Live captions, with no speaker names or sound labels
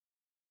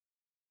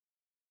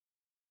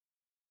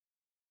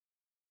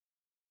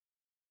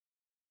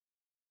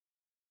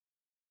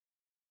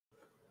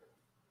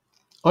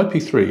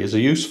IP3 is a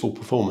useful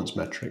performance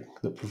metric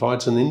that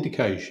provides an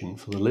indication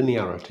for the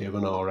linearity of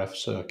an RF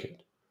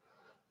circuit.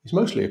 It's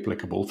mostly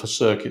applicable for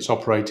circuits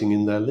operating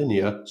in their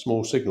linear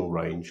small signal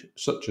range,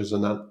 such as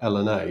an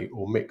LNA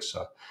or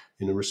mixer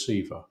in a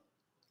receiver.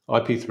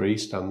 IP3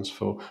 stands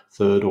for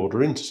Third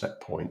Order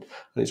Intercept Point,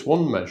 and it's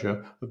one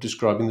measure of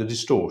describing the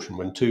distortion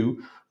when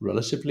two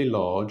relatively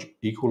large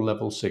equal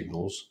level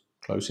signals,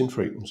 close in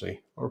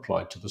frequency, are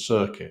applied to the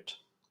circuit.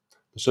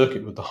 The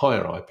circuit with the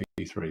higher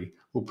IP3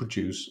 will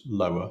produce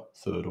lower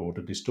third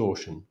order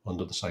distortion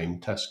under the same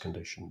test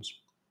conditions.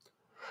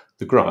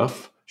 The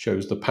graph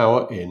shows the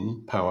power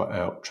in, power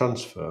out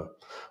transfer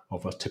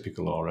of a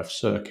typical RF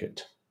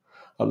circuit.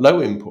 At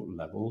low input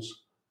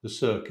levels, the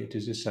circuit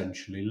is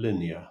essentially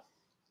linear.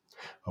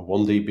 A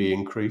 1 dB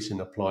increase in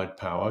applied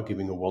power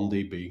giving a 1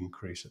 dB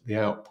increase at the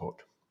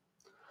output.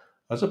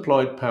 As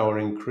applied power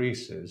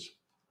increases,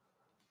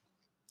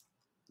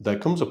 there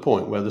comes a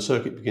point where the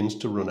circuit begins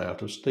to run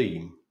out of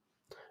steam.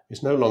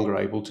 It's no longer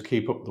able to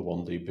keep up the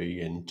 1 dB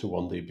in to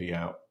 1 dB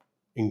out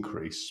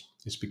increase.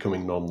 It's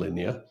becoming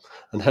non-linear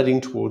and heading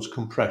towards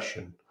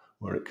compression,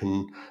 where it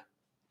can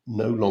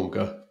no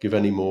longer give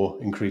any more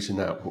increase in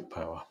output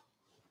power.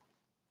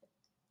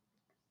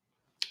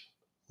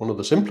 One of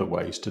the simpler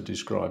ways to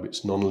describe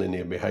its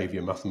non-linear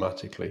behavior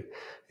mathematically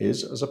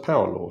is as a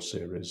power law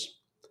series.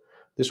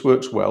 This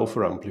works well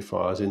for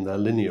amplifiers in their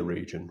linear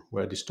region,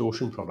 where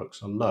distortion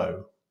products are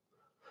low.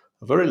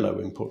 At very low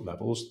input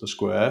levels, the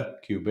square,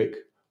 cubic,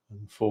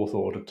 and fourth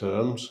order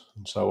terms,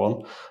 and so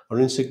on, are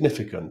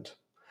insignificant,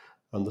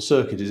 and the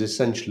circuit is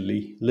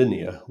essentially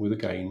linear with a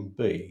gain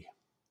B.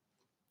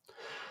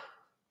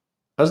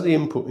 As the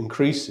input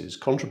increases,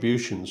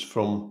 contributions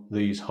from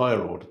these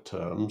higher order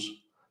terms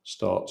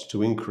starts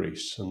to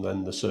increase, and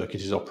then the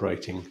circuit is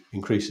operating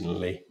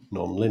increasingly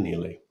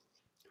non-linearly.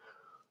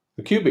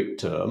 The cubic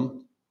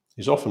term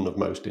is often of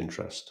most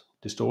interest.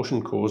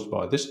 Distortion caused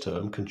by this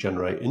term can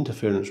generate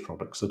interference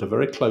products that are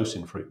very close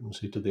in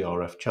frequency to the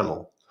RF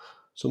channel,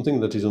 something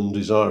that is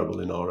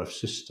undesirable in RF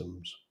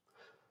systems.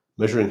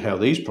 Measuring how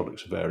these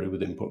products vary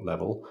with input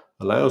level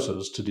allows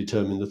us to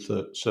determine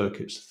the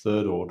circuit's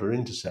third order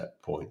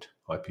intercept point,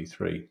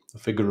 IP3, a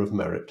figure of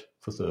merit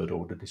for third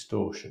order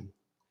distortion.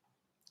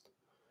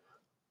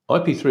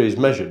 IP3 is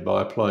measured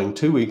by applying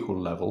two equal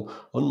level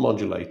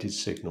unmodulated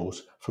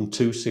signals from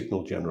two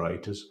signal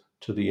generators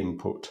to the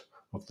input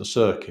of the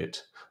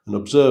circuit and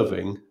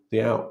observing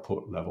the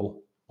output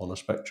level on a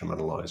spectrum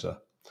analyzer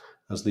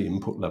as the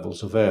input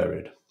levels are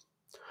varied.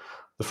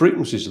 The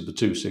frequencies of the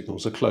two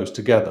signals are close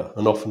together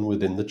and often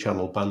within the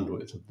channel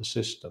bandwidth of the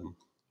system.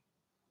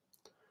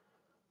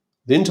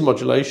 The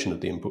intermodulation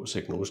of the input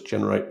signals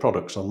generate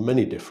products on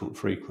many different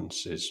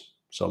frequencies,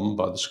 some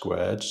by the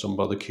squared, some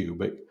by the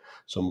cubic,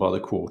 some by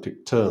the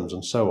quartic terms,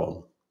 and so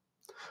on.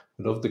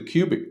 But of the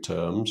cubic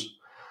terms,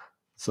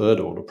 third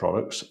order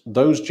products,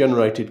 those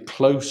generated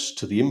close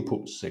to the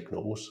input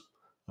signals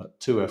at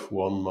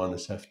 2f1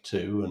 minus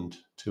f2 and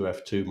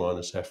 2f2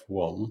 minus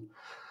f1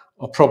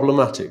 are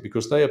problematic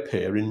because they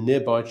appear in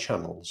nearby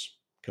channels,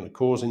 can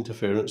cause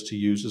interference to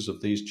users of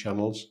these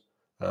channels,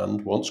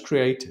 and once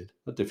created,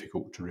 are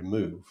difficult to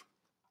remove.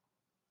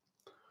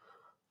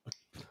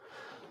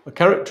 A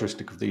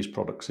characteristic of these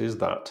products is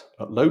that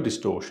at low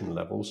distortion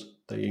levels,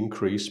 they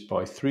increase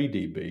by 3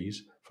 dBs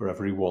for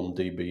every 1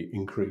 dB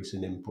increase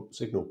in input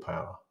signal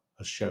power,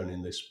 as shown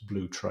in this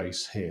blue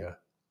trace here.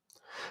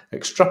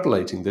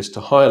 Extrapolating this to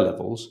higher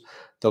levels,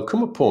 there'll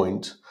come a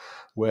point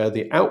where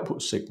the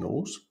output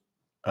signals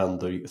and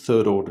the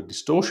third order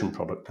distortion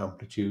product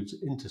amplitudes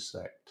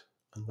intersect,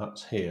 and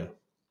that's here.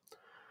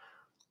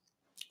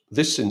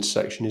 This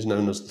intersection is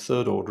known as the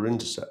third order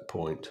intercept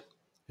point.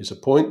 It's a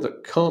point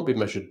that can't be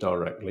measured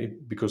directly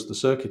because the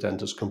circuit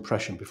enters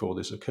compression before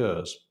this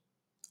occurs.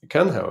 It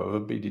can, however,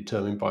 be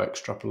determined by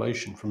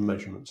extrapolation from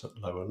measurements at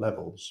lower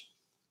levels.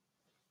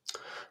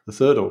 The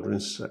third order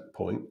intercept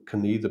point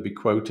can either be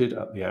quoted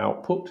at the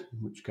output, in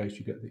which case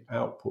you get the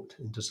output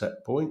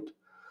intercept point,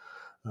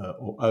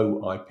 or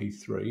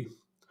OIP3,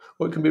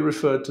 or it can be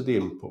referred to the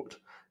input,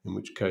 in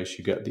which case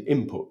you get the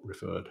input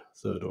referred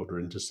third order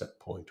intercept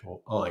point, or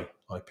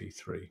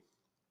IIP3.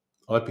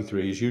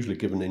 IP3 is usually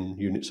given in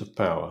units of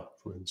power,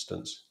 for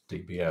instance,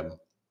 dBm.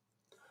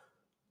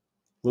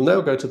 We'll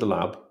now go to the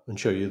lab and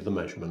show you the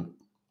measurement.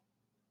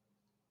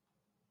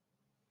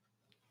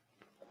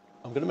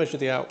 I'm going to measure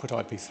the output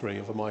IP3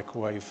 of a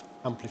microwave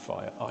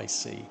amplifier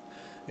IC.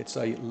 It's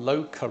a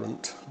low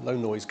current, low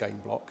noise gain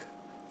block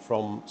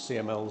from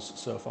CML's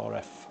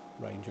SurfRF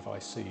range of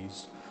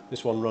ICs.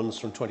 This one runs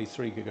from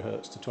 23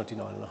 GHz to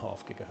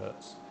 29.5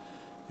 GHz.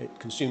 It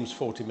consumes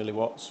 40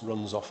 milliwatts,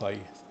 runs off a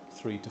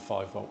 3 to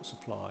 5 volt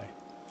supply.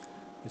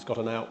 It's got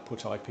an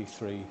output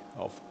IP3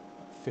 of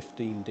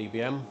 15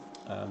 dBm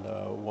and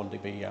a 1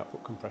 dB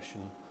output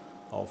compression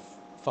of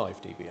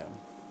 5 dBm.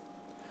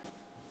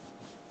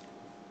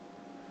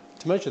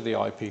 To measure the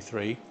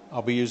IP3,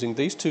 I'll be using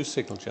these two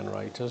signal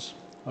generators,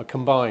 a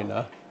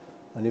combiner,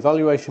 an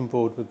evaluation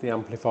board with the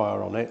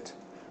amplifier on it,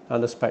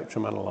 and a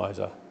spectrum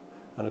analyzer,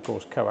 and of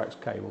course coax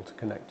cable to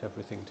connect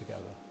everything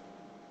together.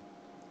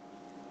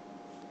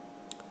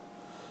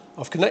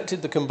 I've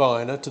connected the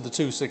combiner to the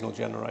two signal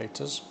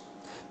generators,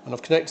 and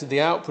I've connected the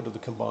output of the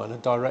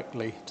combiner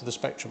directly to the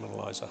spectrum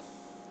analyzer.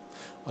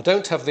 I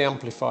don't have the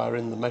amplifier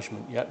in the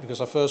measurement yet because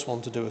I first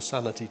want to do a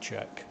sanity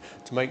check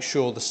to make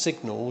sure the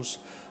signals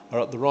are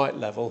at the right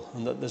level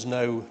and that there's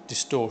no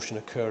distortion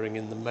occurring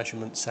in the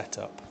measurement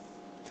setup.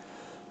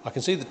 I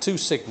can see the two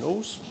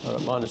signals are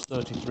at minus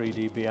 33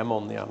 dBm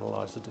on the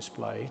analyzer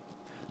display,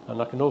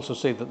 and I can also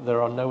see that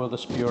there are no other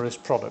spurious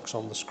products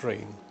on the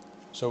screen,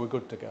 so we're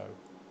good to go.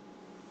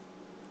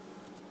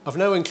 I've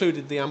now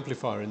included the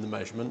amplifier in the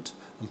measurement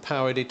and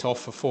powered it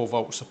off a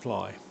 4-volt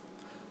supply.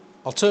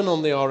 I'll turn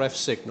on the RF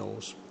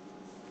signals.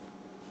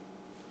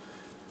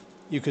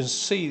 You can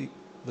see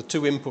the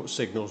two input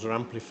signals are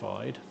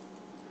amplified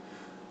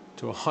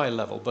to a high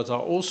level, but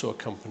are also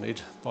accompanied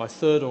by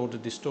third order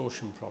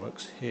distortion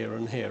products here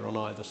and here on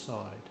either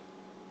side.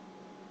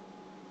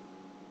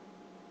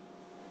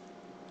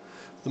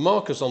 The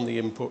markers on the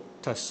input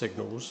test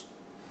signals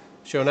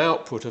show an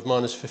output of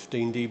minus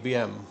 15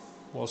 dBm,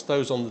 whilst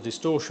those on the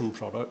distortion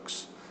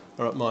products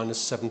are at minus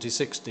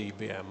 76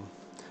 dBm,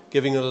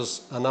 giving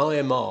us an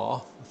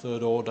IMR,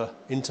 third order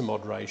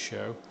intermod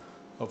ratio,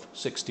 of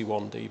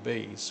 61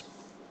 dBs.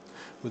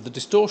 With the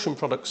distortion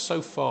products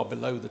so far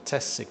below the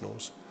test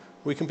signals,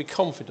 we can be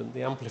confident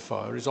the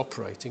amplifier is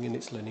operating in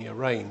its linear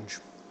range.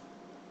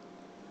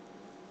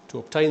 To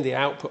obtain the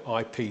output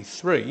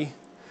IP3,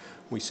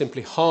 we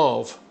simply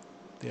halve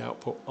the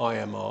output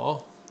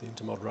IMR, the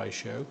intermod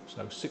ratio,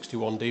 so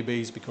 61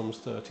 dBs becomes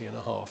 30.5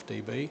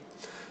 dB,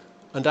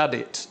 and add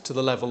it to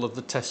the level of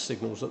the test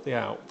signals at the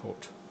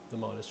output, the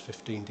minus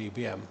 15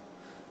 dBm,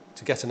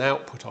 to get an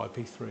output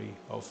IP3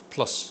 of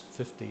plus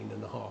 15.5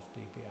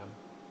 dBm.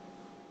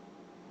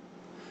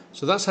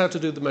 So that's how to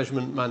do the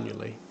measurement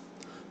manually.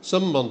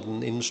 Some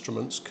modern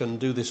instruments can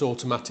do this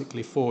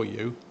automatically for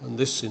you, and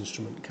this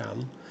instrument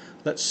can.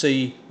 Let's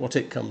see what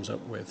it comes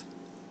up with.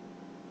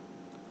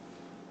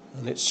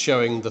 And it's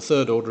showing the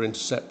third order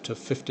intercept of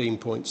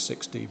 15.6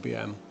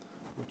 dBm,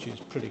 which is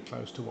pretty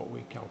close to what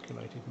we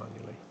calculated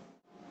manually.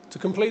 To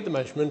complete the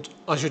measurement,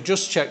 I should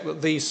just check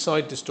that these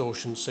side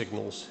distortion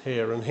signals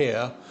here and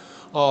here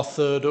are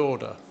third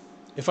order.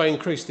 If I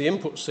increase the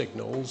input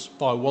signals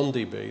by 1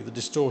 dB, the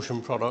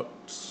distortion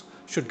products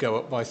should go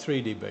up by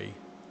 3 dB,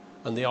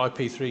 and the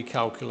IP3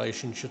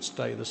 calculation should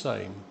stay the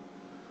same.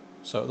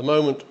 So at the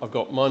moment I've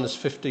got minus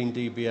 15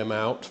 dBm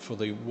out for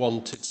the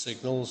wanted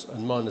signals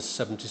and minus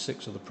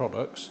 76 of the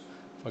products.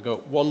 If I go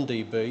up 1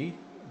 dB,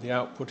 the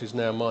output is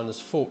now minus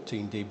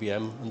 14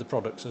 dBm and the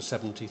products are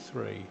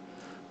 73.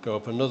 Go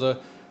up another,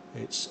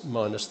 it's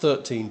minus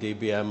 13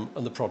 dBm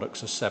and the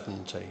products are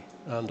 70.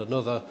 And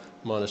another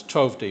minus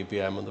 12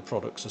 dBm and the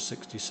products are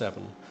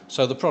 67.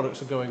 So the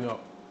products are going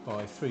up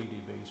by 3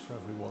 dBs for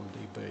every 1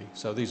 dB.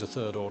 So these are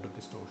third order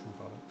distortion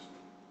products.